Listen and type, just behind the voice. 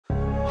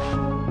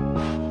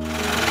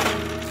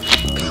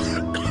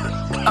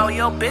Oh,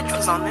 your bitch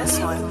was on this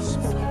one.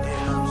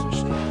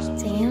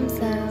 Damn,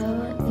 so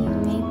you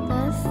made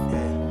this?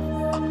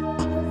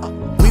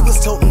 We was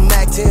toting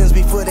Mac 10s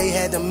before they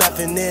had them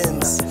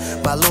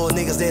FNMs. My little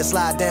niggas, they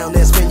slide down,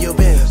 they spin your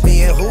bins.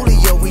 Me and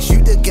Julio, we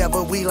shoot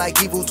together, we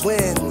like evil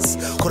twins.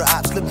 Caught a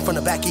op slipping from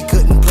the back, he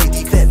couldn't play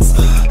defense.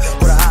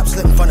 Caught a op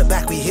slipping from the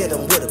back, we hit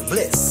him with a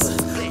blitz.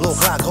 Little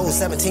Glock holds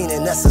 17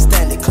 and that's a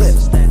standard clip.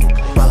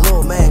 My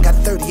little man got a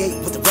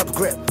 38 with a rubber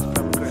grip.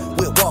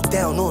 We'll walk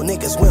down on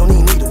niggas, we don't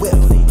even need a whip.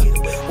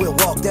 We'll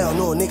walk down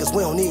on niggas,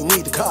 we don't even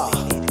need a car.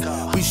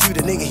 We shoot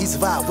a nigga, he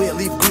survived, we'll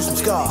leave a gruesome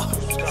scar.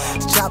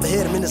 The chopper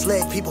hit him in his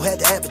leg, people had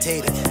to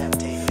amputate it.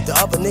 The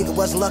other nigga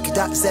wasn't lucky,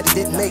 doctor said he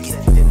didn't make it.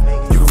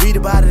 You can read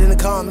about it in the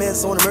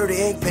comments on the Murder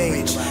Inc.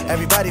 page.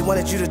 Everybody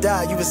wanted you to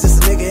die, you was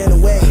just a nigga in a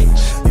way.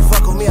 You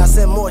fuck with me, I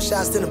send more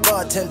shots than a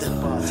bartender.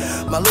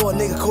 My little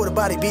nigga caught a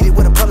body, beat it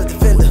with a public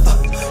defender.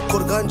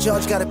 Caught a gun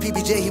charge, got a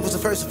PBJ, he was the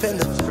first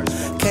offender.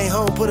 Came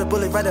home, put a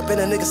bullet right up in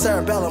a nigga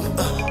cerebellum.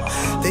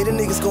 They the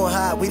niggas gon'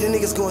 hide, we the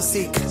niggas gon'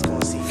 seek.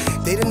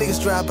 They the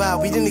niggas drive by,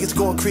 we the niggas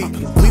gon' creep.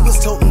 We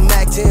was toting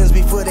Mac 10s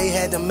before they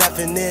had them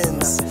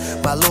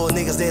FNMs. My little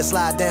niggas, they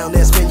slide down,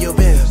 they spin your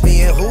bins.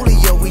 Me and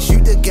Julio, we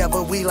shoot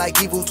together, we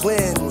like evil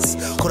twins.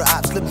 Caught a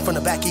op slipping from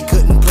the back, he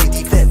couldn't play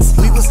defense.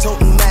 We was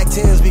toting Mac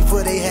 10s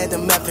before they had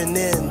them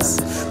FNMs.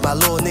 My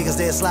little niggas,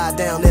 they slide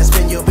down, they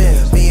spin your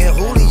bins. Me and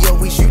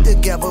Julio, we shoot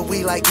together,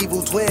 we like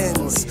evil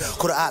twins.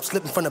 Caught a op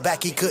slipping from the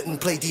back, he couldn't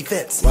play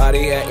defense. Why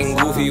they acting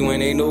goofy when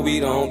they know we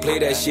don't play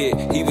that shit?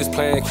 He was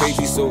playing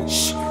crazy, so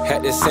shh,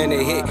 had to send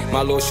a hit.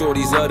 My little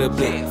shorties love the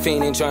blick,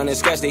 fiending trying to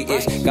scratch they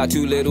itch. Got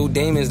two little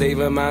demons, they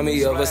remind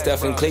me of a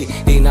Stephen Clay.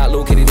 They not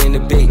located in the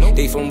Bay,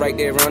 they from right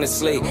there on the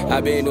slate.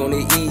 I been on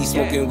the east,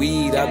 smoking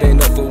weed, I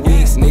been up for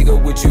weeks.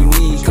 Nigga, what you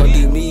need, come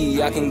to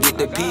me, I can get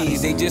the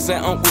peas. They just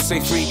let Uncle say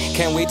free,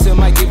 can't wait till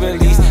my get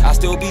released. I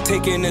still be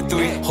taking the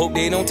 3, hope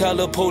they don't tell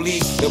the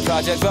police. The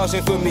project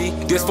vouching for me,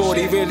 this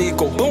 40 really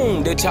go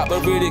boom, the chopper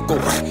really go.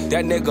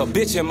 That nigga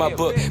bitch in my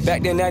book,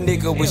 back then that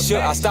nigga was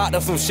shook. I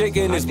started from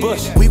shaking his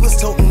bush. We was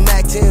toting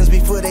Mac 10s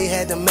before they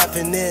had them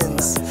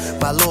FNMs.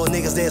 My little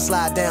niggas, they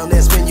slide down,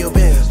 they spin your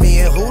bins. Me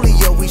and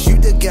Julio, we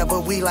shoot together,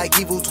 we like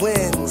evil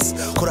twins.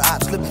 Caught a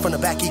op slipping from the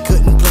back, he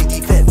couldn't play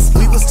defense.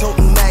 We was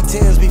toting Mac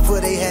 10s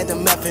before they had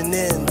them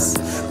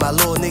FNMs. My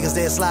little niggas,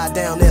 they slide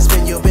down, they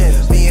spin your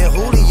bins. Me and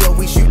Julio,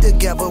 we shoot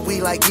together,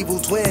 we like evil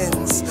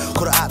twins.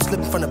 Caught a op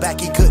slipping from the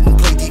back, he couldn't